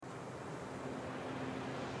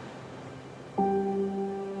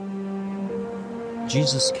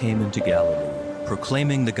Jesus came into Galilee,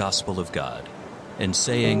 proclaiming the gospel of God, and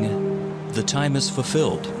saying, "The time is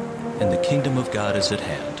fulfilled, and the kingdom of God is at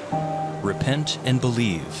hand. Repent and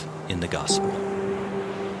believe in the gospel."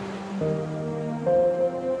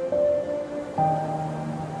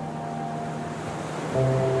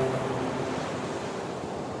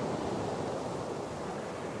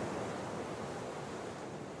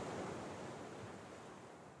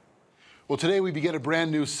 Well, today we begin a brand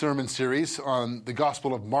new sermon series on the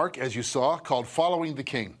Gospel of Mark, as you saw, called Following the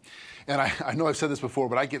King. And I know I've said this before,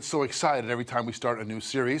 but I get so excited every time we start a new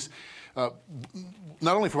series.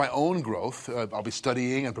 Not only for my own growth, I'll be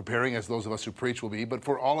studying and preparing as those of us who preach will be, but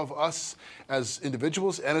for all of us as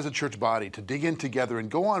individuals and as a church body to dig in together and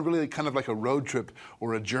go on really kind of like a road trip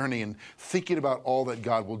or a journey and thinking about all that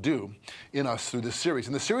God will do in us through this series.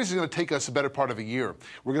 And the series is going to take us a better part of a year.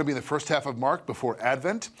 We're going to be in the first half of Mark before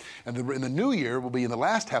Advent, and in the new year we'll be in the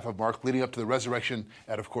last half of Mark leading up to the resurrection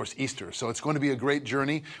at, of course, Easter. So it's going to be a great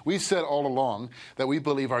journey. We've said all along that we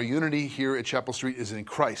believe our unity here at Chapel Street is in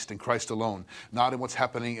Christ and Christ alone, not in what's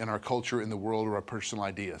happening in our culture, in the world, or our personal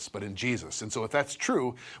ideas, but in Jesus. And so if that's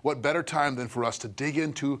true, what better time than for us to dig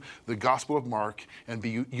into the Gospel of Mark and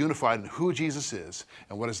be unified in who Jesus is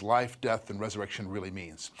and what his life, death, and resurrection really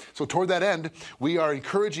means. So toward that end, we are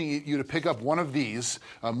encouraging you to pick up one of these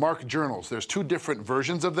Mark journals. There's two different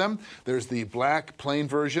versions of them. There's the black plain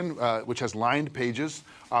version, which has lined pages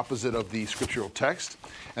opposite of the scriptural text.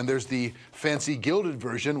 And there's the fancy gilded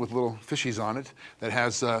version with little fishies on it that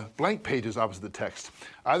has blank pages opposite the text.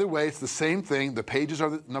 Either way, it's the same thing.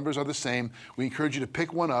 The numbers are the same. We encourage you to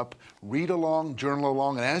pick one up, read along, journal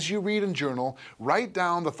along, and as you read and journal, write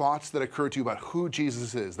down the thoughts that occur to you about who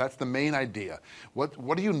Jesus is. That's the main idea. What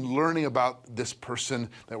are you learning about this person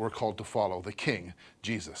that we're called to follow, the King,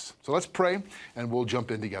 Jesus? So let's pray, and we'll jump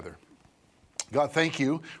in together. God, thank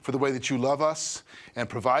you for the way that you love us and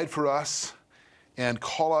provide for us and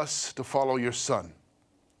call us to follow your Son,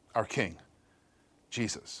 our King,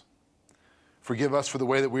 Jesus. Forgive us for the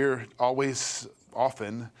way that we're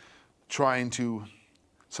often trying to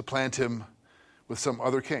supplant him with some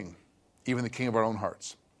other king, even the king of our own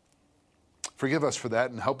hearts. Forgive us for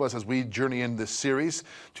that and help us as we journey in this series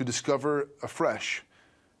to discover afresh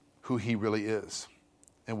who he really is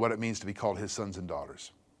and what it means to be called his sons and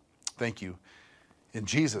daughters. Thank you. In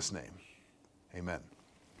Jesus' name, amen.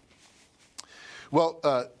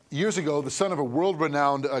 Well, years ago, the son of a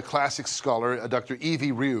world-renowned classics scholar, Dr.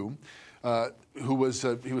 E.V. Ryu, he was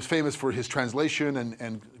famous for his translation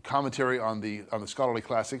and commentary on the scholarly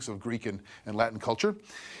classics of Greek and Latin culture,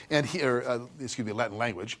 and Latin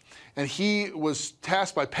language. And he was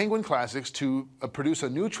tasked by Penguin Classics to produce a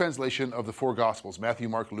new translation of the four Gospels: Matthew,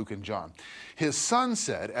 Mark, Luke, and John. His son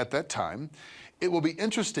said at that time, "It will be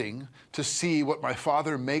interesting to see what my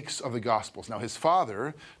father makes of the Gospels." Now, his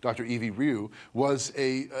father, Dr. E.V. Ryu, was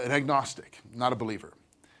an agnostic, not a believer.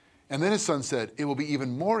 And then his son said, "It will be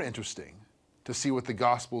even more interesting to see what the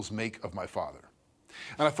Gospels make of my father."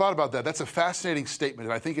 And I thought about that. That's a fascinating statement,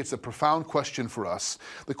 and I think it's a profound question for us.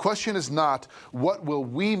 The question is not, what will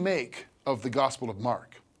we make of the Gospel of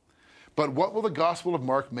Mark? But what will the Gospel of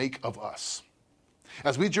Mark make of us?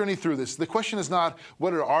 As we journey through this, the question is not,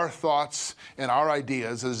 what are our thoughts and our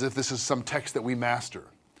ideas, as if this is some text that we master?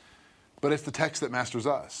 But it's the text that masters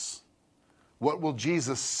us. What will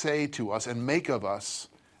Jesus say to us and make of us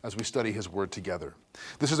as we study his word together?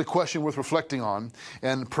 This is a question worth reflecting on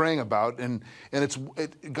and praying about, and it's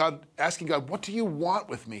asking God, what do you want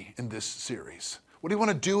with me in this series? What do you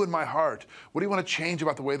want to do in my heart? What do you want to change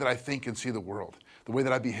about the way that I think and see the world, the way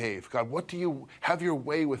that I behave? God, what do you have your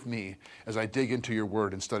way with me as I dig into your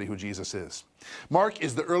word and study who Jesus is? Mark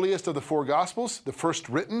is the earliest of the four Gospels, the first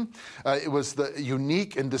written. It was the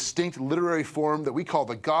unique and distinct literary form that we call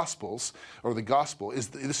the Gospels, or the Gospel.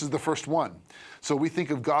 This is the first one. So we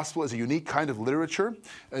think of Gospel as a unique kind of literature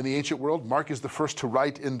in the ancient world. Mark is the first to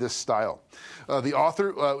write in this style. The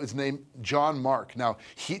author is named John Mark. Now,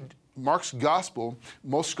 Mark's gospel,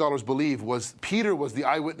 most scholars believe, Peter was the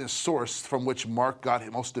eyewitness source from which Mark got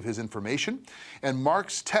most of his information. And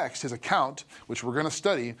Mark's text, his account, which we're going to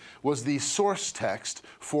study, was the source text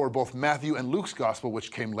for both Matthew and Luke's gospel,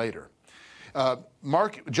 which came later.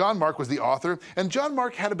 John Mark was the author, and John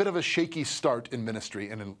Mark had a bit of a shaky start in ministry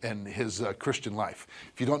and in his Christian life.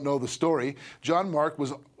 If you don't know the story, John Mark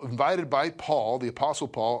was invited by Paul, the Apostle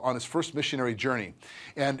Paul, on his first missionary journey.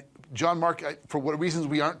 And John Mark, for what reasons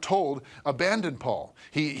we aren't told, abandoned Paul.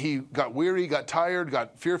 He got weary, got tired,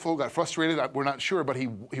 got fearful, got frustrated. We're not sure, but he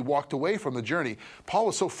walked away from the journey. Paul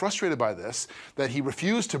was so frustrated by this that he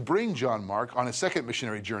refused to bring John Mark on his second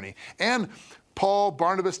missionary journey. And Paul,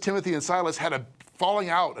 Barnabas, Timothy, and Silas had a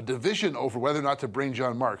falling out, a division over whether or not to bring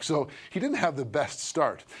John Mark. So he didn't have the best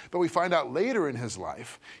start. But we find out later in his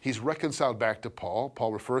life, he's reconciled back to Paul.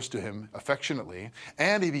 Paul refers to him affectionately,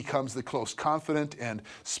 and he becomes the close, confident, and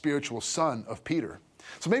spiritual son of Peter.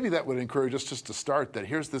 So maybe that would encourage us just to start that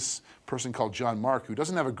here's this person called John Mark who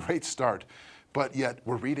doesn't have a great start, but yet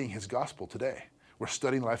we're reading his gospel today. We're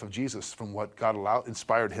studying the life of Jesus from what God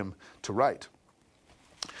inspired him to write.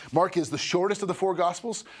 Mark is the shortest of the four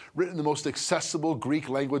Gospels, written in the most accessible Greek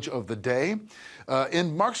language of the day.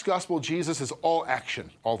 In Mark's Gospel, Jesus is all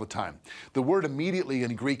action all the time. The word immediately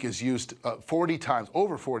in Greek is used 40 times,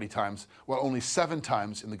 over 40 times, while only 7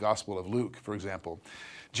 times in the Gospel of Luke, for example.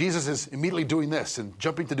 Jesus is immediately doing this and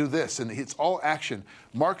jumping to do this, and it's all action.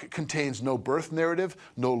 Mark contains no birth narrative,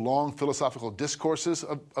 no long philosophical discourses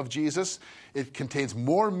of Jesus. It contains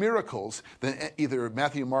more miracles than either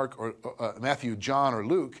Matthew, Mark, or Matthew, John, or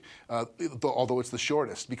Luke, although it's the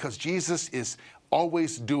shortest, because Jesus is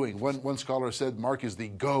always doing. One scholar said Mark is the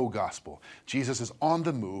go gospel. Jesus is on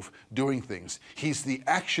the move, doing things. He's the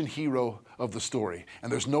action hero of the story, and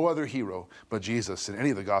there's no other hero but Jesus in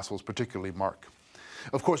any of the Gospels, particularly Mark.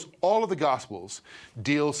 Of course, all of the Gospels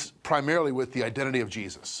deals primarily with the identity of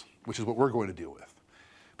Jesus, which is what we're going to deal with.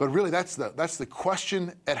 But really, that's the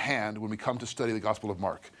question at hand when we come to study the Gospel of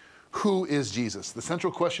Mark. Who is Jesus? The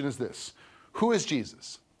central question is this: who is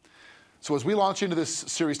Jesus? So as we launch into this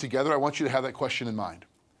series together, I want you to have that question in mind.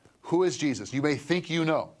 Who is Jesus? You may think you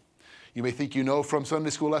know. You may think you know from Sunday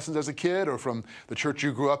school lessons as a kid, or from the church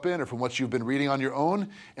you grew up in, or from what you've been reading on your own,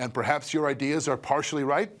 and perhaps your ideas are partially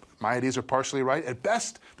right. My ideas are partially right. At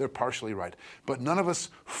best, they're partially right. But none of us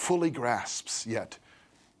fully grasps yet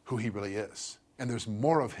who he really is. And there's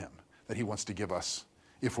more of him that he wants to give us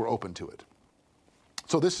if we're open to it.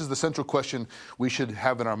 So this is the central question we should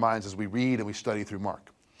have in our minds as we read and we study through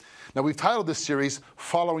Mark. Now, we've titled this series,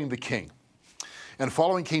 Following the King. And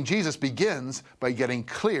following King Jesus begins by getting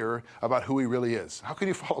clear about who he really is. How can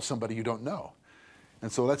you follow somebody you don't know?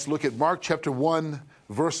 And so let's look at Mark chapter 1,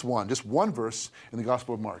 verse 1, just one verse in the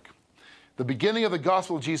Gospel of Mark. The beginning of the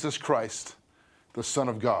gospel of Jesus Christ, the Son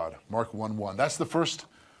of God, Mark 1:1. That's the first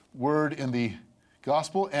word in the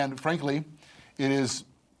gospel, and frankly, it's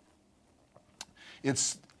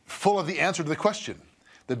full of the answer to the question.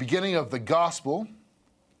 The beginning of the gospel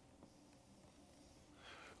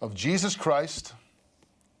of Jesus Christ,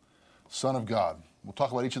 Son of God. We'll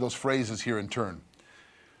talk about each of those phrases here in turn.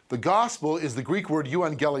 The gospel is the Greek word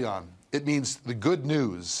euangelion. It means the good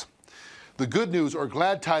news. The good news, or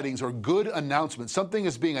glad tidings, or good announcement. Something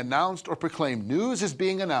is being announced or proclaimed. News is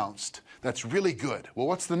being announced that's really good. Well,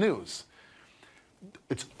 what's the news?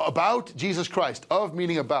 It's about Jesus Christ, of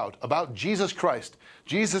meaning about Jesus Christ.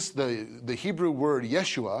 Jesus, the Hebrew word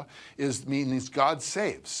Yeshua, means God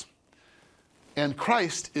saves. And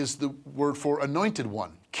Christ is the word for anointed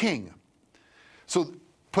one, king. So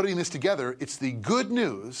putting this together, it's the good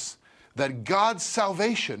news that God's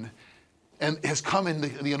salvation has come in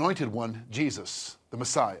the anointed one, Jesus, the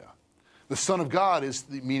Messiah. The Son of God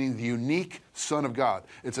meaning the unique Son of God.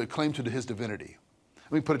 It's a claim to his divinity.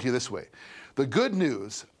 Let me put it to you this way. The good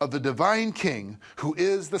news of the divine King who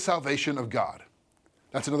is the salvation of God.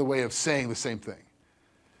 That's another way of saying the same thing.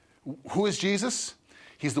 Who is Jesus?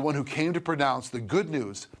 He's the one who came to pronounce the good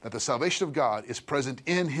news that the salvation of God is present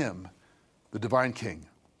in him, the divine King.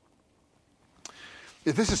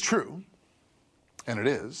 If this is true, and it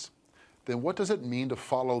is, then what does it mean to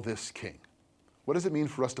follow this King? What does it mean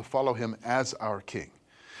for us to follow him as our King?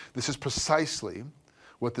 This is precisely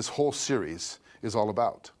what this whole series is all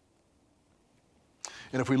about.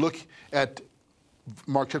 And if we look at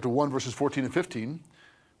Mark chapter 1, verses 14 and 15,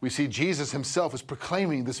 we see Jesus himself is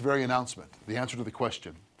proclaiming this very announcement, the answer to the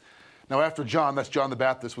question. Now after John, that's John the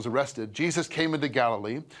Baptist, was arrested, Jesus came into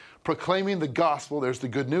Galilee, proclaiming the gospel, there's the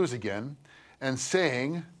good news again, and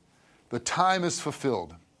saying, the time is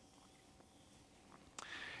fulfilled,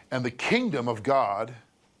 and the kingdom of God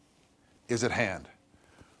is at hand.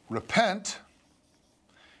 Repent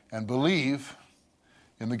and believe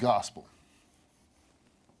in the gospel.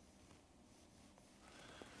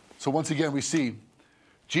 So once again, we see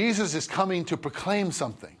Jesus is coming to proclaim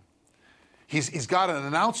something. He's got an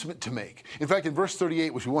announcement to make. In fact, in verse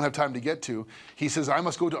 38, which we won't have time to get to, he says, I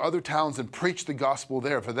must go to other towns and preach the gospel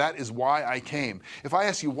there, for that is why I came. If I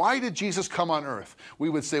ask you, why did Jesus come on earth? We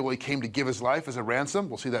would say, well, he came to give his life as a ransom.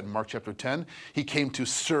 We'll see that in Mark chapter 10. He came to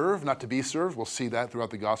serve, not to be served. We'll see that throughout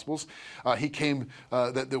the Gospels. He came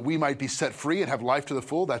that we might be set free and have life to the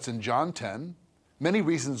full. That's in John 10. Many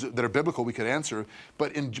reasons that are biblical we could answer,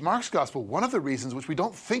 but in Mark's gospel, one of the reasons which we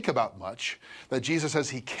don't think about much that Jesus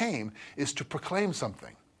says he came is to proclaim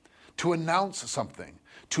something, to announce something,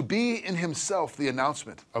 to be in himself the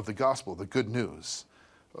announcement of the gospel, the good news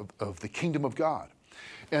of the kingdom of God.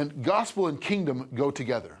 And gospel and kingdom go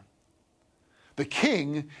together. The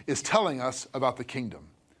king is telling us about the kingdom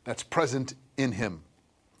that's present in him.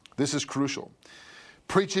 This is crucial.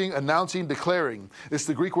 Preaching, announcing, declaring. It's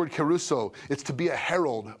the Greek word kerusso. It's to be a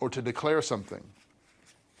herald or to declare something.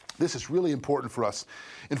 This is really important for us.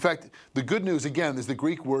 In fact, the good news, again, is the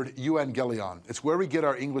Greek word euangelion. It's where we get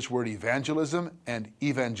our English word evangelism and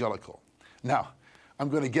evangelical. Now, I'm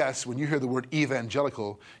going to guess when you hear the word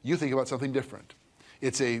evangelical, you think about something different.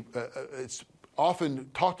 It's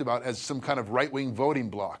often talked about as some kind of right-wing voting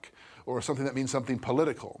bloc or something that means something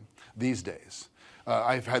political these days.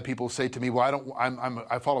 I've had people say to me, well,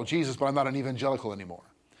 I follow Jesus, but I'm not an evangelical anymore.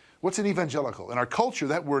 What's an evangelical? In our culture,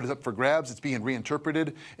 that word is up for grabs. It's being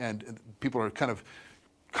reinterpreted, and people are kind of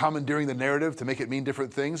commandeering the narrative to make it mean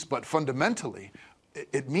different things. But fundamentally,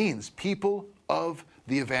 it means people of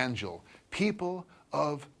the evangel, people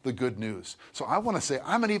of the good news. So I want to say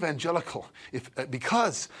I'm an evangelical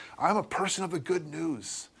because I'm a person of the good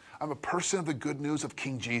news. I'm a person of the good news of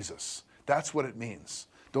King Jesus. That's what it means.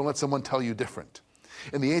 Don't let someone tell you different.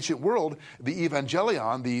 In the ancient world, the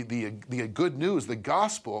evangelion, the good news, the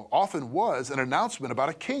gospel, often was an announcement about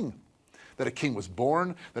a king. That a king was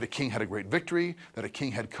born, that a king had a great victory, that a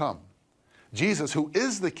king had come. Jesus, who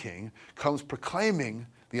is the king, comes proclaiming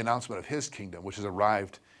the announcement of his kingdom, which has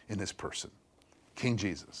arrived in his person, King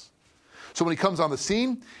Jesus. So when he comes on the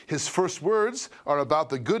scene, his first words are about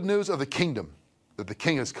the good news of the kingdom, that the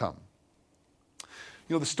king has come.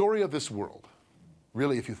 You know, the story of this world,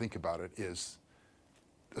 really, if you think about it, is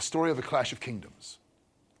a story of a clash of kingdoms.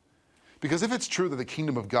 Because if it's true that the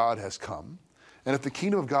kingdom of God has come, and if the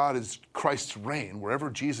kingdom of God is Christ's reign, wherever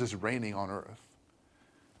Jesus is reigning on earth,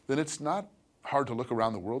 then it's not hard to look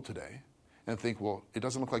around the world today and think, well, it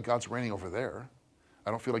doesn't look like God's reigning over there.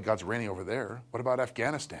 I don't feel like God's reigning over there. What about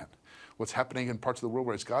Afghanistan? What's happening in parts of the world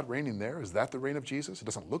where is God reigning there? Is that the reign of Jesus? It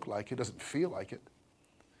doesn't look like it. It doesn't feel like it.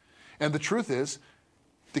 And the truth is,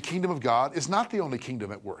 the kingdom of God is not the only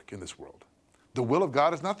kingdom at work in this world. The will of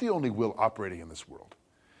God is not the only will operating in this world.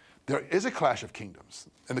 There is a clash of kingdoms.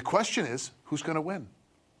 And the question is, who's going to win?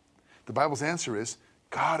 The Bible's answer is,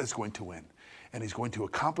 God is going to win. And he's going to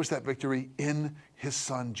accomplish that victory in his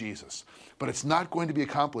son, Jesus. But it's not going to be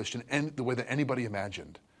accomplished in the way that anybody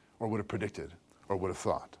imagined or would have predicted or would have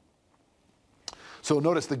thought. So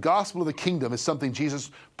notice, the gospel of the kingdom is something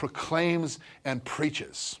Jesus proclaims and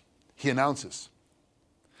preaches. He announces.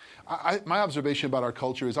 My observation about our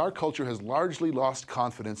culture is our culture has largely lost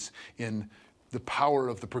confidence in the power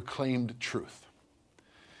of the proclaimed truth.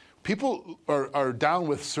 People are down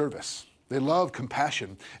with service. They love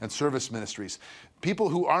compassion and service ministries. People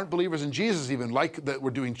who aren't believers in Jesus even like that we're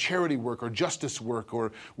doing charity work or justice work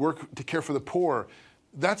or work to care for the poor.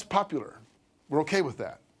 That's popular. We're okay with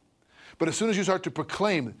that. But as soon as you start to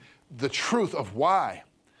proclaim the truth of why,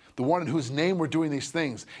 the one in whose name we're doing these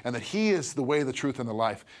things, and that he is the way, the truth, and the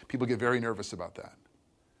life, people get very nervous about that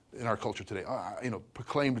in our culture today.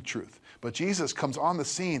 Proclaimed truth. But Jesus comes on the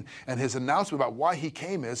scene, and his announcement about why he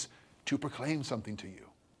came is to proclaim something to you,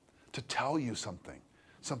 to tell you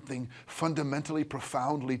something fundamentally,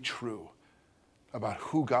 profoundly true about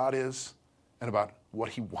who God is and about what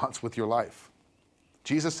he wants with your life.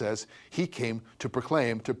 Jesus says he came to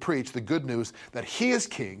proclaim, to preach the good news that he is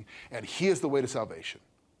king and he is the way to salvation.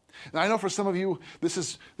 Now, I know for some of you, this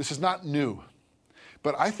is not new.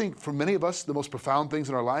 But I think for many of us, the most profound things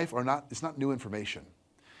in our life it's not new information.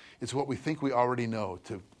 It's what we think we already know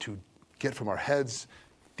to get from our heads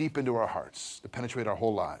deep into our hearts, to penetrate our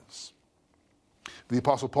whole lives. The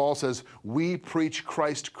Apostle Paul says, we preach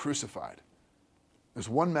Christ crucified. There's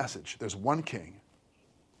one message, there's one king.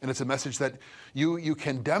 And it's a message that you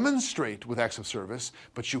can demonstrate with acts of service,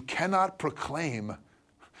 but you cannot proclaim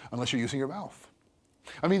unless you're using your mouth.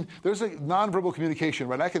 I mean, there's a nonverbal communication,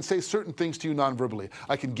 right? I can say certain things to you nonverbally.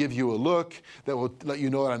 I can give you a look that will let you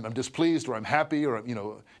know that I'm displeased or I'm happy, or,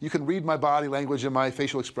 you can read my body language and my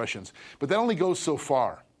facial expressions. But that only goes so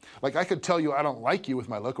far. Like, I could tell you I don't like you with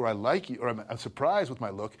my look, or I like you, or I'm surprised with my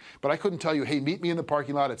look, but I couldn't tell you, hey, meet me in the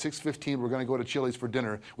parking lot at 6:15, we're going to go to Chili's for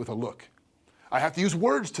dinner with a look. I have to use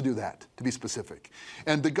words to do that, to be specific.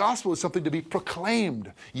 And the gospel is something to be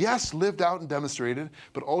proclaimed. Yes, lived out and demonstrated,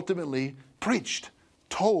 but ultimately preached,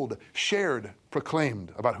 told, shared,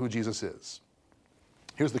 proclaimed about who Jesus is.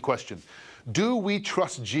 Here's the question. Do we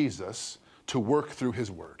trust Jesus to work through his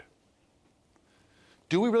word?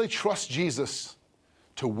 Do we really trust Jesus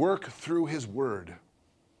to work through his word?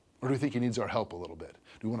 Or do we think he needs our help a little bit?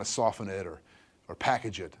 Do we want to soften it or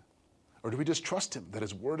package it? Or do we just trust him that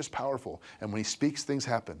his word is powerful and when he speaks, things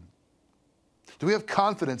happen? Do we have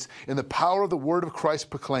confidence in the power of the word of Christ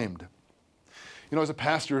proclaimed? You know, as a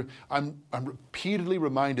pastor, I'm repeatedly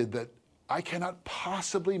reminded that I cannot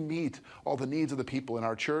possibly meet all the needs of the people in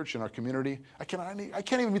our church, in our community. I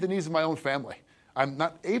can't even meet the needs of my own family. I'm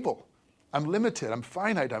not able. I'm limited. I'm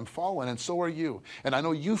finite. I'm fallen, and so are you. And I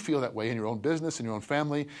know you feel that way in your own business, in your own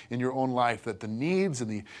family, in your own life, that the needs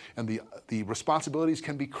and the responsibilities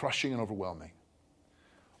can be crushing and overwhelming.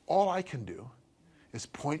 All I can do is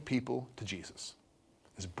point people to Jesus,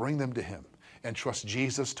 is bring them to him, and trust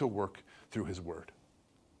Jesus to work through his word.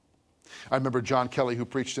 I remember John Kelly, who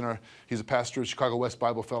preached he's a pastor at Chicago West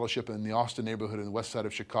Bible Fellowship in the Austin neighborhood in the west side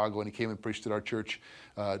of Chicago, and he came and preached at our church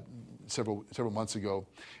several months ago.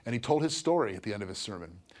 And he told his story at the end of his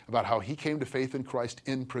sermon about how he came to faith in Christ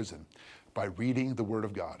in prison by reading the Word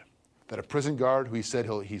of God. That a prison guard, who he said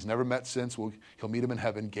he's never met since, he'll meet him in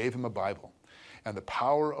heaven, gave him a Bible. And the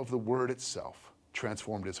power of the Word itself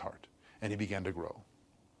transformed his heart, and he began to grow.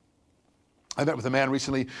 I met with a man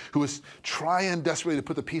recently who was trying desperately to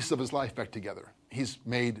put the pieces of his life back together. He's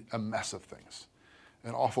made a mess of things,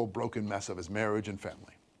 an awful broken mess of his marriage and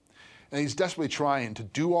family. And he's desperately trying to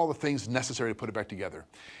do all the things necessary to put it back together.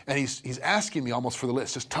 And he's asking me almost for the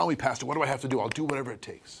list. Just tell me, Pastor, what do I have to do? I'll do whatever it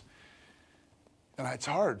takes. And it's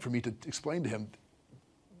hard for me to explain to him,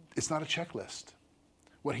 it's not a checklist.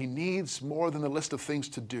 What he needs more than the list of things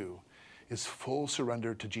to do is full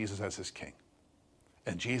surrender to Jesus as his king.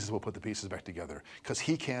 And Jesus will put the pieces back together, because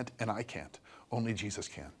he can't and I can't. Only Jesus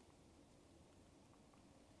can.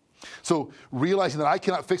 So realizing that I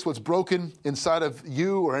cannot fix what's broken inside of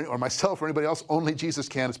you or myself or anybody else, only Jesus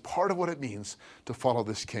can, is part of what it means to follow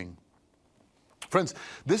this king. Friends,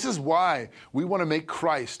 this is why we want to make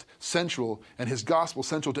Christ central and his gospel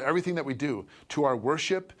central to everything that we do, to our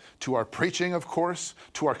worship, to our preaching, of course,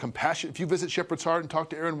 to our compassion. If you visit Shepherd's Heart and talk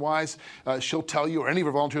to Erin Wise, she'll tell you, or any of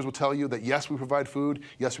our volunteers will tell you, that yes, we provide food,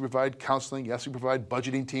 yes, we provide counseling, yes, we provide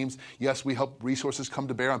budgeting teams, yes, we help resources come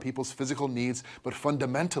to bear on people's physical needs, but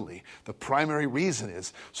fundamentally, the primary reason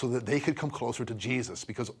is so that they could come closer to Jesus,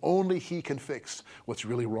 because only he can fix what's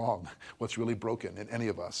really wrong, what's really broken in any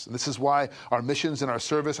of us. And this is why our missions and our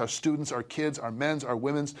service, our students, our kids, our men's, our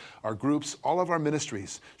women's, our groups, all of our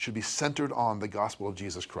ministries should be centered on the gospel of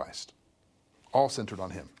Jesus Christ. All centered on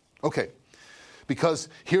him. Okay, because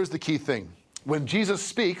here's the key thing. When Jesus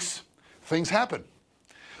speaks, things happen.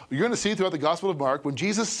 You're going to see throughout the Gospel of Mark, when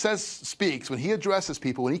Jesus speaks, when he addresses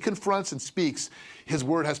people, when he confronts and speaks, his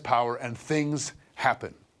word has power and things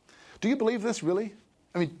happen. Do you believe this, really?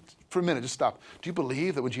 I mean, for a minute, just stop. Do you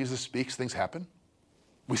believe that when Jesus speaks, things happen?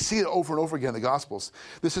 We see it over and over again in the Gospels.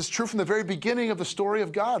 This is true from the very beginning of the story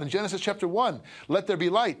of God. In Genesis chapter 1, let there be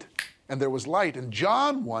light, and there was light. And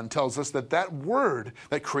John 1 tells us that word,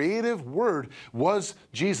 that creative word, was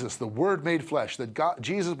Jesus, the Word made flesh, that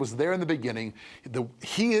Jesus was there in the beginning.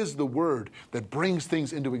 He is the Word that brings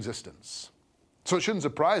things into existence. So it shouldn't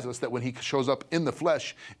surprise us that when he shows up in the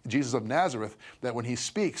flesh, Jesus of Nazareth, that when he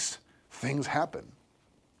speaks, things happen.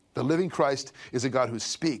 The living Christ is a God who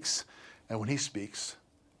speaks, and when he speaks,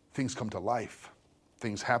 things come to life.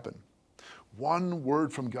 Things happen. One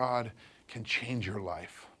word from God can change your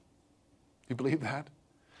life. You believe that?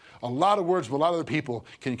 A lot of words from a lot of other people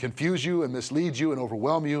can confuse you and mislead you and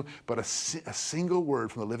overwhelm you, but a single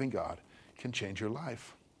word from the living God can change your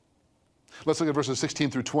life. Let's look at verses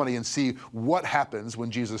 16 through 20 and see what happens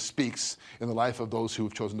when Jesus speaks in the life of those who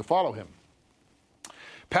have chosen to follow him.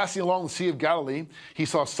 Passing along the Sea of Galilee, he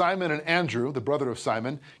saw Simon and Andrew, the brother of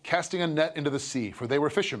Simon, casting a net into the sea, for they were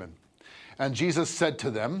fishermen. And Jesus said to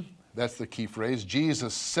them, that's the key phrase,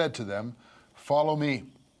 Jesus said to them, follow me,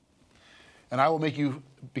 and I will make you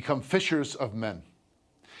become fishers of men.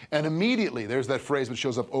 And immediately, there's that phrase which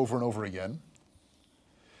shows up over and over again,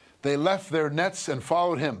 they left their nets and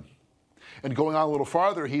followed him. And going on a little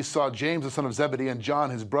farther, he saw James, the son of Zebedee, and John,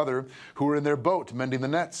 his brother, who were in their boat, mending the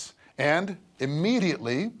nets. And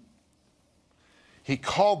immediately, he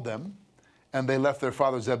called them, and they left their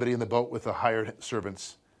father Zebedee in the boat with the hired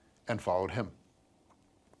servants and followed him.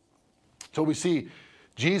 So we see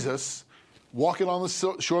Jesus walking along the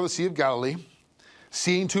shore of the Sea of Galilee,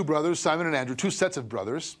 seeing two brothers, Simon and Andrew, two sets of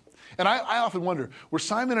brothers. And I often wonder, were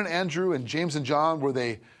Simon and Andrew and James and John, were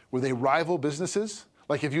they rival businesses?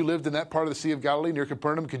 Like if you lived in that part of the Sea of Galilee near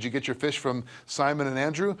Capernaum, could you get your fish from Simon and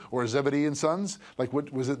Andrew or Zebedee and Sons? Like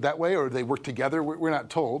was it that way, or did they work together? We're not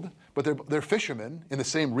told, but they're fishermen in the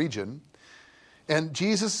same region. And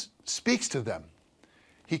Jesus speaks to them.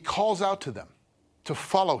 He calls out to them to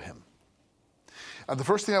follow him. And the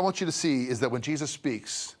first thing I want you to see is that when Jesus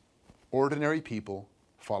speaks, ordinary people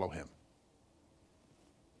follow him.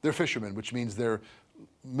 They're fishermen, which means they're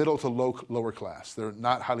middle to lower class. They're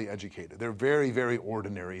not highly educated. They're very, very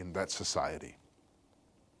ordinary in that society.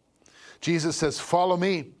 Jesus says, follow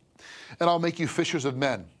me, and I'll make you fishers of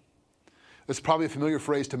men. It's probably a familiar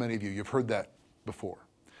phrase to many of you. You've heard that before.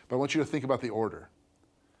 But I want you to think about the order.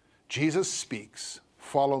 Jesus speaks,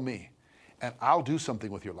 follow me, and I'll do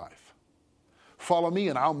something with your life. Follow me,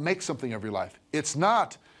 and I'll make something of your life. It's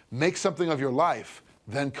not make something of your life,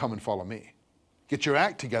 then come and follow me. Get your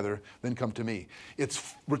act together, then come to me.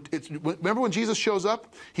 Remember when Jesus shows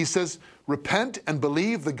up? He says, repent and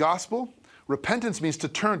believe the gospel. Repentance means to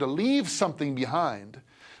turn, to leave something behind.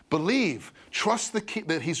 Believe, trust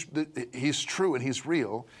that he's true and he's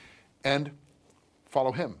real, and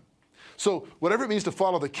follow him. So whatever it means to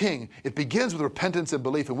follow the king, it begins with repentance and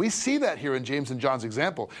belief. And we see that here in James and John's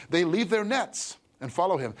example. They leave their nets and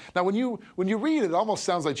follow him. Now, when you read it, it almost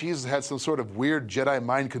sounds like Jesus had some sort of weird Jedi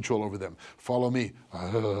mind control over them. Follow me.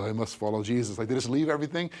 I must follow Jesus. Like they just leave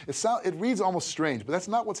everything. It reads almost strange, but that's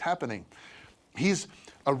not what's happening. He's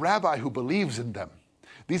a rabbi who believes in them.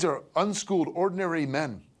 These are unschooled, ordinary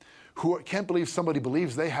men who can't believe somebody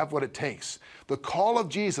believes they have what it takes. The call of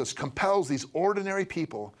Jesus compels these ordinary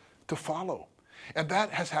people to follow. And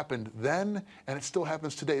that has happened then, and it still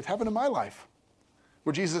happens today. It's happened in my life,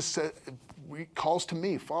 where Jesus calls to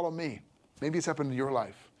me, follow me. Maybe it's happened in your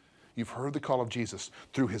life. You've heard the call of Jesus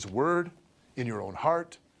through his word, in your own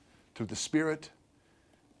heart, through the Spirit.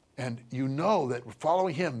 And you know that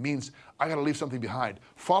following him means I got to leave something behind.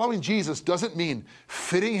 Following Jesus doesn't mean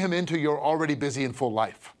fitting him into your already busy and full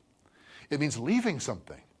life. It means leaving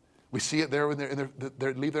something. We see it there when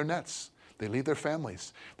they leave their nets. They leave their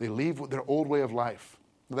families. They leave their old way of life.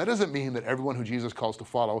 Now, that doesn't mean that everyone who Jesus calls to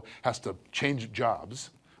follow has to change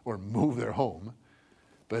jobs or move their home.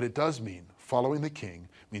 But it does mean following the king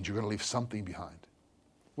means you're going to leave something behind.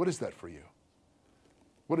 What is that for you?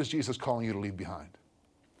 What is Jesus calling you to leave behind?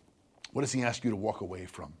 What does he ask you to walk away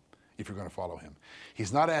from if you're going to follow him?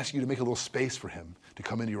 He's not asking you to make a little space for him to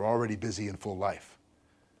come into your already busy and full life.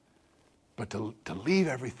 But to leave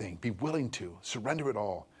everything, be willing to, surrender it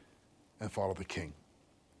all, and follow the king.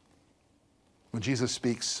 When Jesus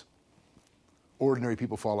speaks, ordinary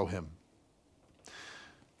people follow him.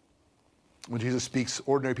 When Jesus speaks,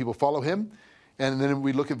 ordinary people follow him. And then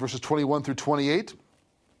we look at verses 21 through 28.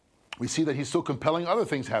 We see that he's so compelling, other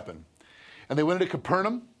things happen. And they went into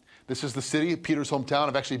Capernaum. This is the city, Peter's hometown.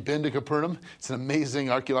 I've actually been to Capernaum. It's an amazing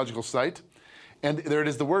archaeological site. And there it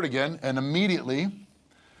is, the word again. And immediately,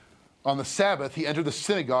 on the Sabbath, he entered the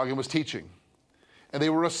synagogue and was teaching. And they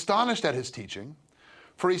were astonished at his teaching,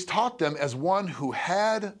 for he's taught them as one who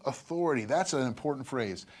had authority. That's an important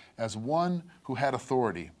phrase. As one who had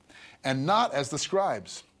authority, and not as the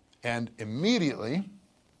scribes. And immediately,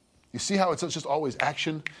 you see how it's just always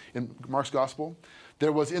action in Mark's gospel?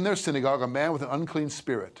 There was in their synagogue a man with an unclean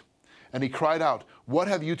spirit. And he cried out, "What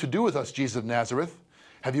have you to do with us, Jesus of Nazareth?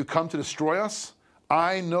 Have you come to destroy us?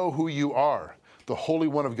 I know who you are, the Holy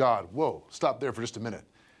One of God." Whoa, stop there for just a minute.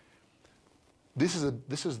 This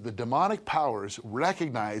is the demonic powers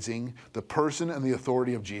recognizing the person and the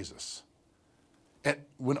authority of Jesus. And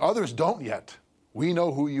when others don't yet, we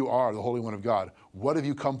know who you are, the Holy One of God. What have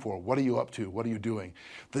you come for? What are you up to? What are you doing?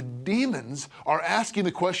 The demons are asking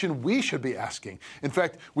the question we should be asking. In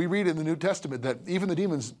fact, we read in the New Testament that even the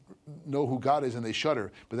demons know who God is and they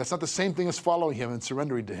shudder. But that's not the same thing as following him and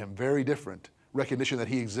surrendering to him. Very different. Recognition that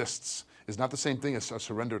he exists is not the same thing as a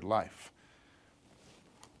surrendered life.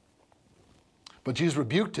 But Jesus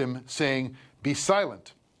rebuked him, saying, "Be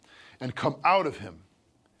silent and come out of him."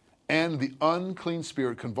 And the unclean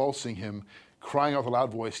spirit, convulsing him, crying out with a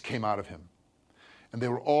loud voice, came out of him. And they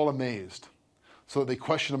were all amazed. So that they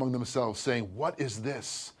questioned among themselves, saying, "What is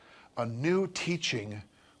this? A new teaching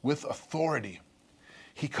with authority.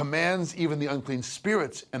 He commands even the unclean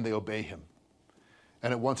spirits, and they obey him."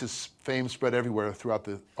 And at once his fame spread everywhere throughout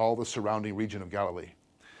all the surrounding region of Galilee.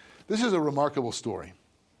 This is a remarkable story.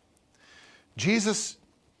 Jesus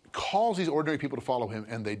calls these ordinary people to follow him,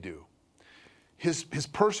 and they do. His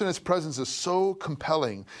person, his presence is so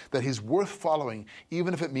compelling that he's worth following,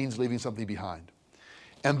 even if it means leaving something behind.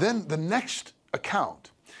 And then the next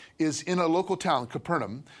account is in a local town,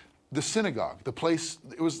 Capernaum, the synagogue, the place.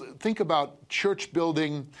 Think about church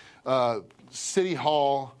building, city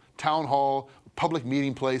hall, town hall, public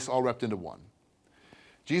meeting place, all wrapped into one.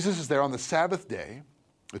 Jesus is there on the Sabbath day,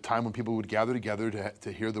 the time when people would gather together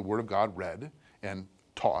to hear the word of God read and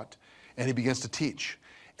taught, and he begins to teach.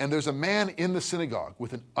 And there's a man in the synagogue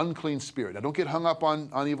with an unclean spirit. Now, don't get hung up on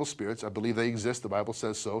evil spirits. I believe they exist. The Bible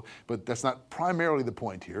says so. But that's not primarily the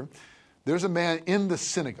point here. There's a man in the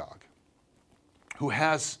synagogue who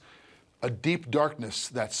has a deep darkness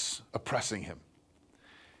that's oppressing him.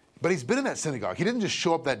 But he's been in that synagogue. He didn't just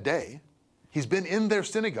show up that day. He's been in their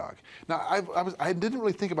synagogue. Now, I didn't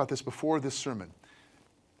really think about this before this sermon.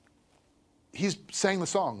 He's sang the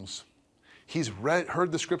songs. He's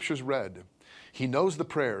heard the scriptures read. He knows the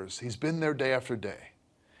prayers. He's been there day after day.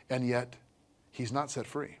 And yet, he's not set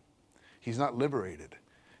free. He's not liberated.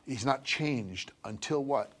 He's not changed until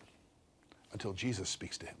what? Until Jesus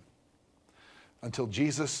speaks to him. Until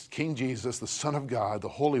Jesus, King Jesus, the Son of God, the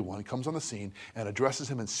Holy One, comes on the scene and addresses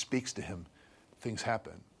him and speaks to him, things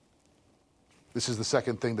happen. This is the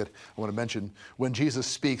second thing that I want to mention. When Jesus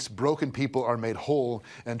speaks, broken people are made whole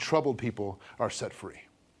and troubled people are set free.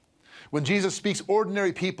 When Jesus speaks,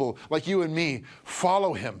 ordinary people like you and me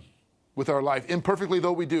follow him with our life. Imperfectly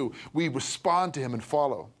though we do, we respond to him and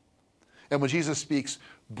follow. And when Jesus speaks,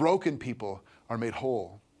 broken people are made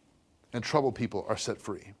whole and troubled people are set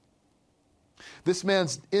free. This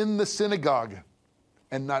man's in the synagogue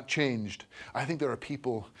and not changed. I think there are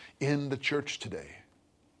people in the church today,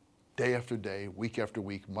 day after day, week after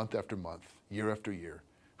week, month after month, year after year,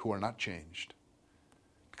 who are not changed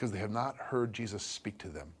because they have not heard Jesus speak to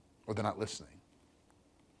them, or they're not listening.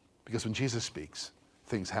 Because when Jesus speaks,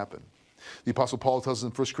 things happen. The Apostle Paul tells us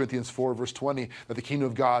in 1 Corinthians 4, verse 20, that the kingdom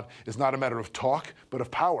of God is not a matter of talk, but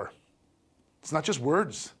of power. It's not just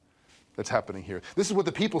words that's happening here. This is what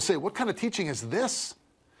the people say. What kind of teaching is this?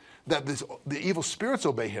 That the evil spirits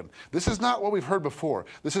obey him. This is not what we've heard before.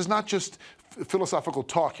 This is not just philosophical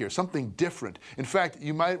talk here, something different. In fact,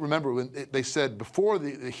 you might remember when they said before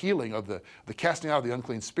the healing of the casting out of the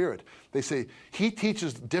unclean spirit, they say, he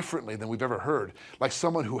teaches differently than we've ever heard, like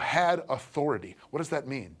someone who had authority. What does that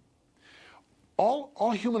mean?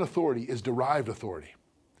 All human authority is derived authority.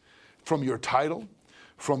 From your title,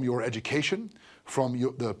 from your education,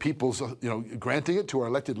 from the people's granting it to our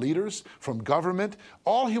elected leaders, from government.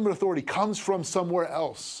 All human authority comes from somewhere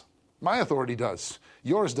else. My authority does.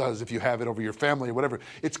 Yours does if you have it over your family or whatever.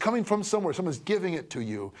 It's coming from somewhere. Someone's giving it to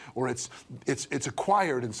you, or it's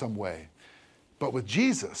acquired in some way. But with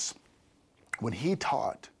Jesus, when he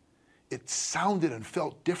taught, it sounded and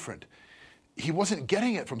felt different. He wasn't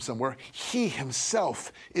getting it from somewhere. He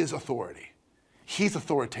himself is authority. He's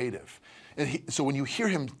authoritative. And so when you hear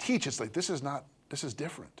him teach, it's like, this is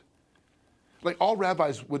different. Like all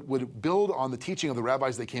rabbis would build on the teaching of the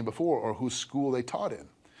rabbis they came before or whose school they taught in.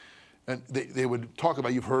 And they would talk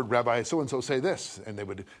about, you've heard Rabbi so-and-so say this, and they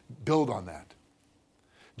would build on that.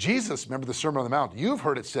 Jesus, remember the Sermon on the Mount, you've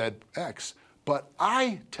heard it said X, but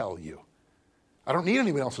I tell you. I don't need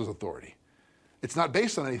anyone else's authority. It's not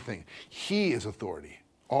based on anything. He is authority.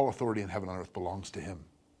 All authority in heaven and on earth belongs to him.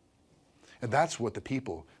 And that's what the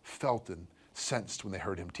people felt and sensed when they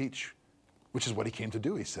heard him teach, which is what he came to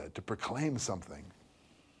do, he said, to proclaim something.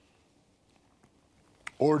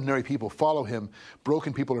 Ordinary people follow him.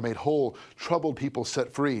 Broken people are made whole. Troubled people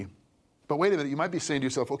set free. But wait a minute, you might be saying to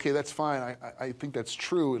yourself, okay, that's fine. I think that's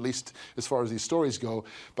true, at least as far as these stories go.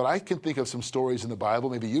 But I can think of some stories in the Bible,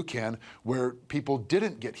 maybe you can, where people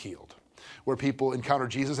didn't get healed, where people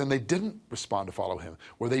encountered Jesus and they didn't respond to follow him,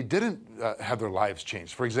 where they didn't have their lives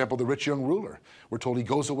changed. For example, the rich young ruler, we're told he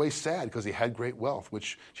goes away sad because he had great wealth,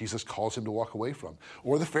 which Jesus calls him to walk away from.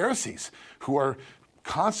 Or the Pharisees, who are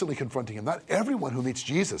constantly confronting him. Not everyone who meets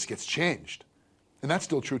Jesus gets changed. And that's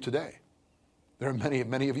still true today. There are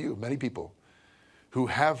many of you, many people, who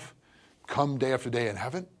have come day after day and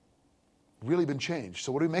haven't really been changed.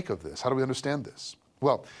 So what do we make of this? How do we understand this?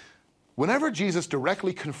 Well, whenever Jesus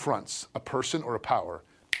directly confronts a person or a power,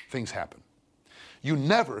 things happen. You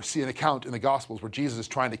never see an account in the Gospels where Jesus is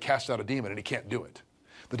trying to cast out a demon and he can't do it.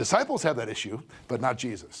 The disciples have that issue, but not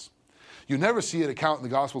Jesus. You never see an account in the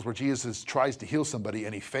Gospels where Jesus tries to heal somebody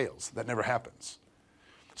and he fails. That never happens.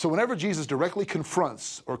 So whenever Jesus directly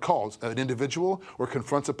confronts or calls an individual or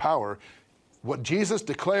confronts a power, what Jesus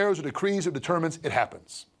declares or decrees or determines, it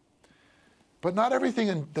happens. But not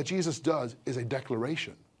everything that Jesus does is a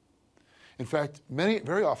declaration. In fact,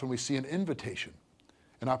 very often we see an invitation,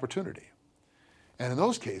 an opportunity. And in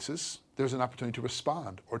those cases, there's an opportunity to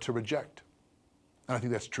respond or to reject. And I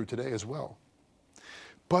think that's true today as well.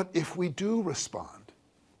 But if we do respond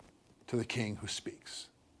to the King who speaks,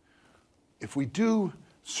 if we do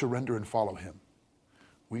surrender and follow him,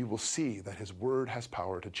 we will see that his word has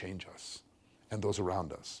power to change us and those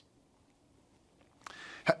around us.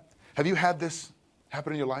 Have you had this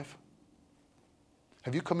happen in your life?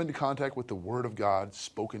 Have you come into contact with the word of God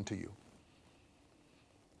spoken to you?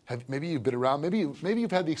 Maybe you've been around, maybe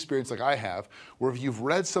you've had the experience like I have, where if you've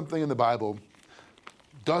read something in the Bible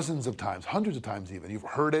dozens of times, hundreds of times even, you've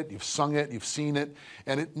heard it, you've sung it, you've seen it,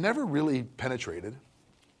 and it never really penetrated.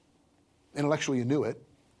 Intellectually you knew it.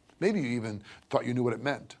 Maybe you even thought you knew what it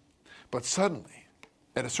meant. But suddenly,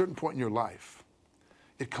 at a certain point in your life,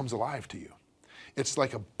 it comes alive to you. It's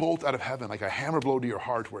like a bolt out of heaven, like a hammer blow to your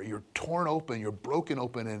heart where you're torn open, you're broken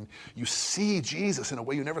open, and you see Jesus in a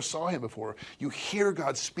way you never saw him before. You hear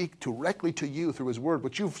God speak directly to you through his word,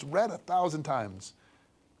 which you've read 1,000 times.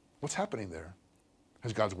 What's happening there?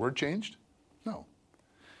 Has God's word changed? No.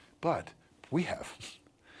 But we have.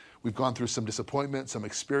 We've gone through some disappointment, some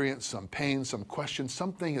experience, some pain, some questions.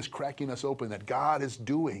 Something is cracking us open that God is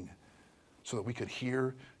doing so that we could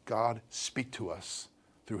hear God speak to us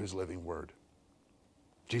through his living word.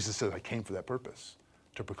 Jesus said, I came for that purpose,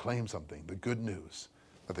 to proclaim something, the good news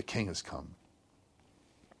that the King has come.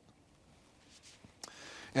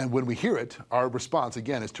 And when we hear it, our response,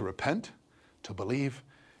 again, is to repent, to believe,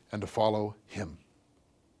 and to follow him.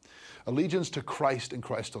 Allegiance to Christ and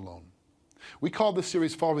Christ alone. We call this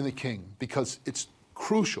series Following the King because it's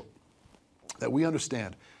crucial that we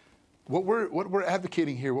understand what we're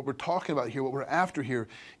advocating here, what we're talking about here, what we're after here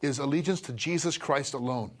is allegiance to Jesus Christ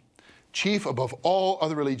alone, chief above all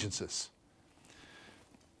other allegiances.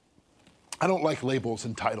 I don't like labels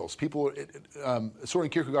and titles. Soren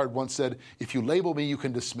Kierkegaard once said, if you label me, you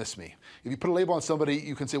can dismiss me. If you put a label on somebody,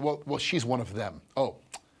 you can say, well, she's one of them. Oh,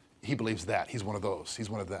 he believes that. He's one of those. He's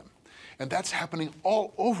one of them. And that's happening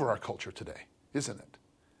all over our culture today, isn't it?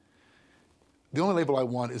 The only label I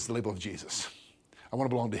want is the label of Jesus. I want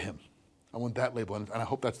to belong to him. I want that label, and I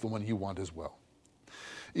hope that's the one you want as well.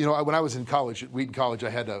 You know, when I was in college, at Wheaton College, I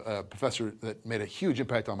had a professor that made a huge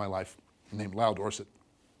impact on my life named Lyle Dorsett.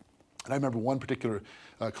 And I remember one particular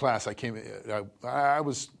class I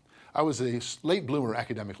was a late bloomer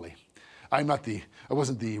academically. I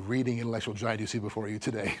wasn't the reading intellectual giant you see before you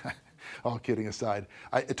today. All kidding aside,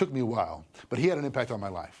 it took me a while, but he had an impact on my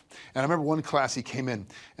life. And I remember one class he came in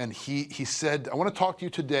and he said, I want to talk to you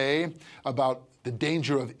today about the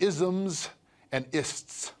danger of isms and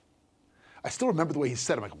ists. I still remember the way he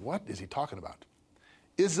said it. I'm like, what is he talking about?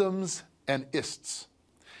 Isms and ists.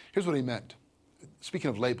 Here's what he meant. Speaking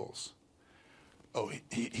of labels. Oh,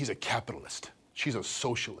 he's a capitalist. She's a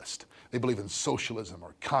socialist. They believe in socialism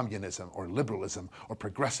or communism or liberalism or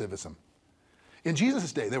progressivism. In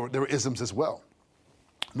Jesus' day, there were isms as well.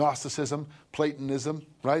 Gnosticism, Platonism,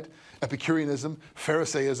 right? Epicureanism,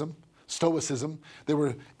 Pharisaism, Stoicism. There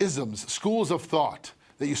were isms, schools of thought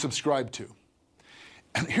that you subscribe to.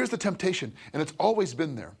 And here's the temptation, and it's always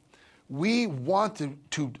been there. We want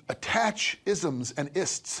to attach isms and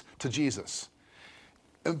ists to Jesus.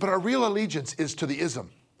 But our real allegiance is to the ism.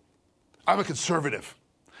 I'm a conservative.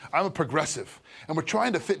 I'm a progressive. And we're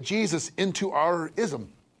trying to fit Jesus into our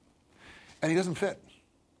ism. And he doesn't fit.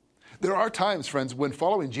 There are times, friends, when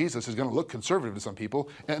following Jesus is going to look conservative to some people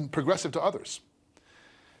and progressive to others.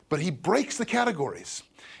 But he breaks the categories.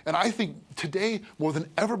 And I think today, more than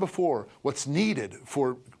ever before, what's needed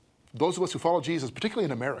for those of us who follow Jesus, particularly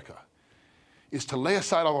in America, is to lay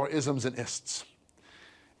aside all our isms and ists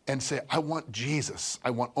and say, I want Jesus. I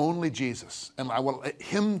want only Jesus. And I want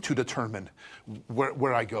him to determine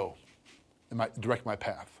where I go and direct my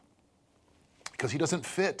path. Because he doesn't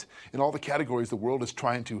fit in all the categories the world is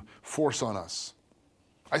trying to force on us.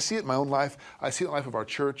 I see it in my own life. I see it in the life of our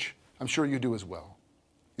church. I'm sure you do as well.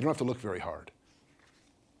 You don't have to look very hard.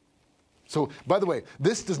 So, by the way,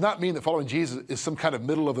 this does not mean that following Jesus is some kind of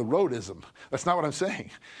middle-of-the-roadism. That's not what I'm saying.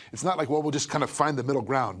 It's not like, well, we'll just kind of find the middle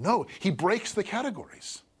ground. No, he breaks the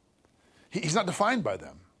categories. He's not defined by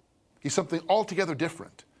them. He's something altogether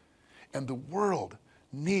different. And the world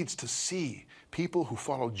needs to see people who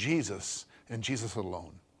follow Jesus and Jesus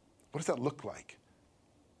alone. What does that look like?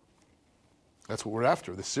 That's what we're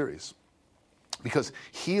after, this series. Because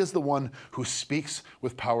he is the one who speaks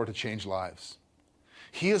with power to change lives.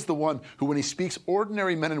 He is the one who, when he speaks,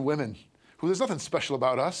 ordinary men and women, who there's nothing special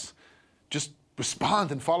about us, just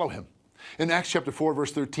respond and follow him. In Acts chapter 4,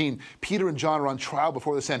 verse 13, Peter and John are on trial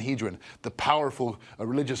before the Sanhedrin, the powerful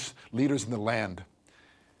religious leaders in the land.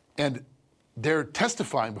 And they're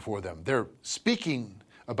testifying before them. They're speaking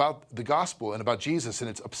about the gospel and about Jesus, and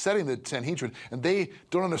it's upsetting the Sanhedrin, and they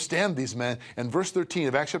don't understand these men. And verse 13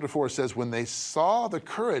 of Acts chapter 4 says, when they saw the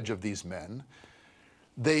courage of these men,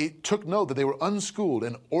 they took note that they were unschooled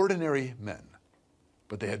and ordinary men,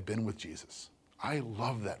 but they had been with Jesus. I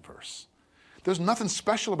love that verse. There's nothing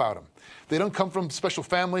special about them. They don't come from special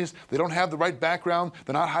families. They don't have the right background.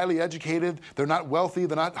 They're not highly educated. They're not wealthy.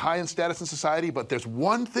 They're not high in status in society. But there's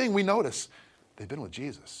one thing we notice. They've been with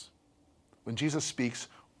Jesus. When Jesus speaks,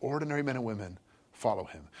 ordinary men and women follow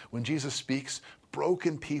him. When Jesus speaks,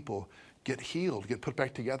 broken people get healed, get put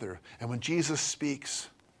back together. And when Jesus speaks,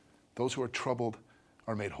 those who are troubled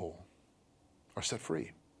are made whole, are set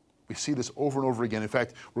free. We see this over and over again. In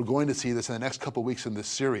fact, we're going to see this in the next couple of weeks in this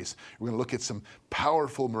series. We're going to look at some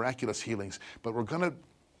powerful, miraculous healings. But we're going to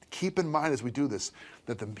keep in mind as we do this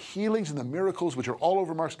that the healings and the miracles, which are all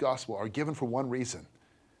over Mark's gospel, are given for one reason,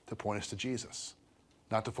 to point us to Jesus,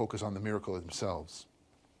 not to focus on the miracle themselves.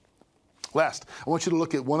 Last, I want you to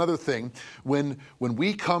look at one other thing. When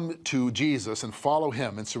we come to Jesus and follow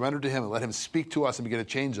him and surrender to him and let him speak to us and begin to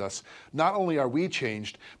change us, not only are we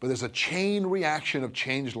changed, but there's a chain reaction of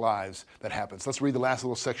changed lives that happens. Let's read the last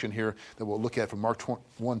little section here that we'll look at from Mark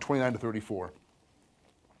 1, 29 to 34.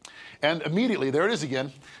 And immediately, there it is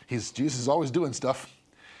again. Jesus is always doing stuff.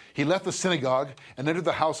 He left the synagogue and entered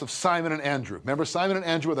the house of Simon and Andrew. Remember, Simon and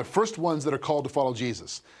Andrew are the first ones that are called to follow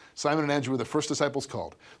Jesus. Simon and Andrew were the first disciples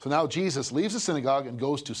called. So now Jesus leaves the synagogue and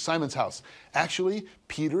goes to Simon's house. Actually,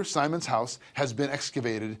 Peter, Simon's house, has been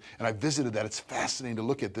excavated, and I visited that. It's fascinating to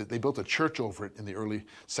look at. They built a church over it in the early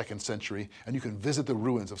 2nd century, and you can visit the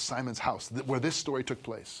ruins of Simon's house, where this story took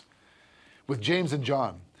place, with James and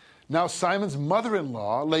John. Now Simon's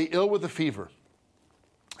mother-in-law lay ill with a fever,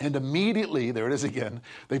 and immediately, there it is again,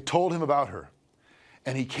 they told him about her.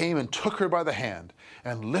 And he came and took her by the hand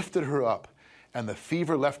and lifted her up, and the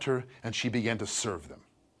fever left her, and she began to serve them.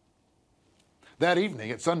 That evening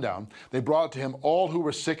at sundown, they brought to him all who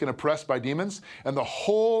were sick and oppressed by demons, and the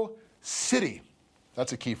whole city,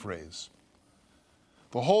 that's a key phrase,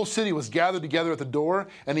 the whole city was gathered together at the door,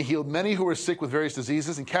 and he healed many who were sick with various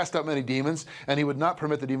diseases and cast out many demons, and he would not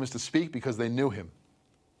permit the demons to speak because they knew him.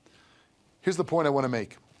 Here's the point I want to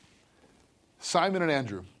make. Simon and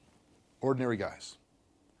Andrew, ordinary guys.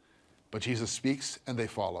 But Jesus speaks and they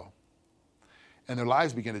follow. And their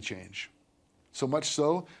lives begin to change. So much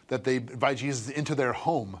so that they invite Jesus into their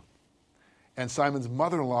home. And Simon's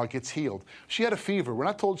mother-in-law gets healed. She had a fever. We're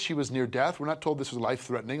not told she was near death. We're not told this was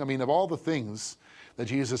life-threatening. I mean, of all the things that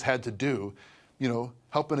Jesus had to do,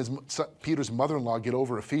 helping Peter's mother-in-law get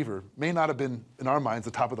over a fever may not have been, in our minds,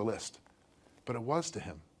 the top of the list. But it was to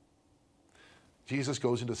him. Jesus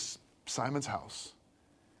goes into Simon's house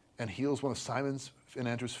and heals one of Simon's and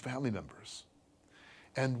Andrew's family members.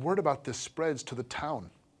 And word about this spreads to the town.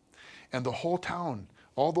 And the whole town,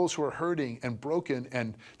 all those who are hurting and broken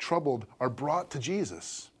and troubled, are brought to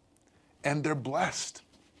Jesus. And they're blessed.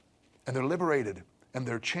 And they're liberated. And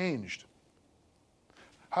they're changed.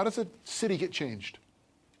 How does a city get changed?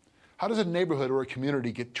 How does a neighborhood or a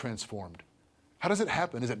community get transformed? How does it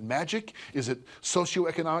happen? Is it magic? Is it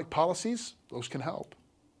socioeconomic policies? Those can help.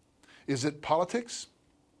 Is it politics?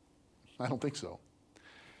 I don't think so.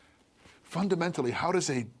 Fundamentally, how does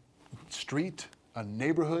a street, a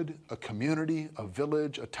neighborhood, a community, a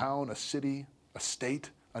village, a town, a city, a state,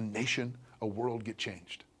 a nation, a world get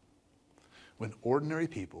changed? When ordinary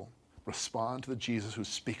people respond to the Jesus who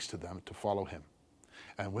speaks to them to follow him.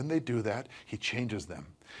 And when they do that, he changes them.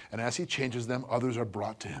 And as he changes them, others are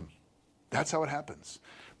brought to him. That's how it happens.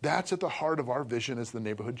 That's at the heart of our vision as the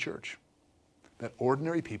neighborhood church. That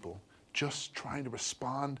ordinary people, just trying to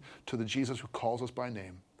respond to the Jesus who calls us by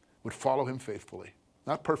name, would follow him faithfully.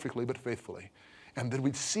 Not perfectly, but faithfully. And then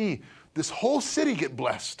we'd see this whole city get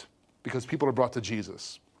blessed because people are brought to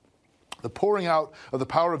Jesus. The pouring out of the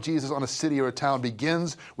power of Jesus on a city or a town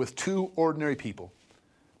begins with two ordinary people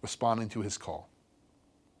responding to his call.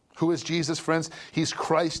 Who is Jesus, friends? He's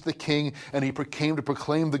Christ the King, and he came to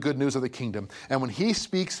proclaim the good news of the kingdom. And when he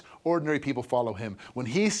speaks, ordinary people follow him. When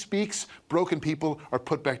he speaks, broken people are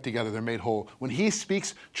put back together. They're made whole. When he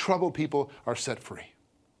speaks, troubled people are set free.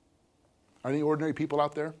 Are any ordinary people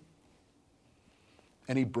out there?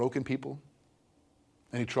 Any broken people?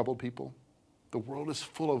 Any troubled people? The world is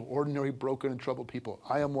full of ordinary, broken, and troubled people.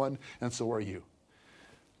 I am one, and so are you.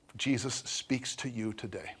 Jesus speaks to you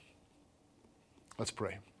today. Let's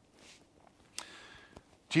pray.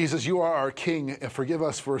 Jesus, you are our King, and forgive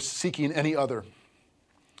us for seeking any other.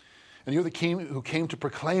 And you're the King who came to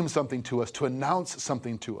proclaim something to us, to announce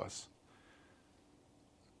something to us.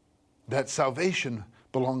 That salvation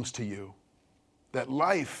belongs to you. That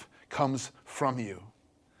life comes from you.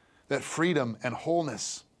 That freedom and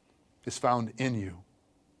wholeness is found in you.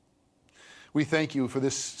 We thank you for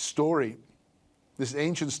this story, this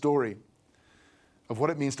ancient story of what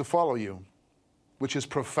it means to follow you, which is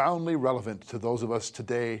profoundly relevant to those of us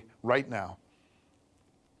today, right now.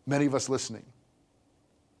 Many of us listening.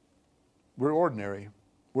 We're ordinary,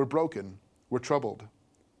 we're broken, we're troubled,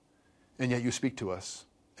 and yet you speak to us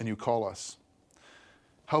and you call us.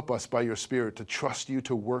 Help us by your Spirit to trust you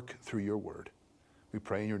to work through your word. We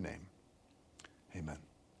pray in your name. Amen.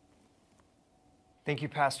 Thank you,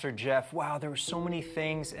 Pastor Jeff. Wow, there were so many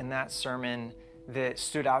things in that sermon that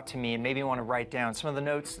stood out to me and made me want to write down. Some of the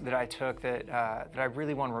notes that I took that I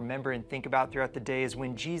really want to remember and think about throughout the day is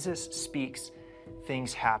when Jesus speaks,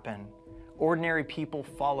 things happen. Ordinary people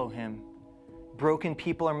follow him. Broken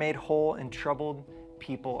people are made whole and troubled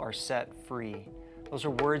people are set free. Those are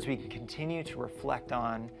words we can continue to reflect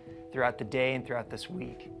on throughout the day and throughout this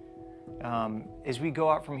week. As we go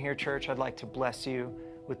out from here, church, I'd like to bless you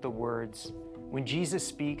with the words, when Jesus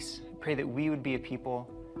speaks, I pray that we would be a people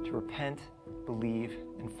to repent, believe,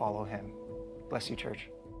 and follow him. Bless you, church.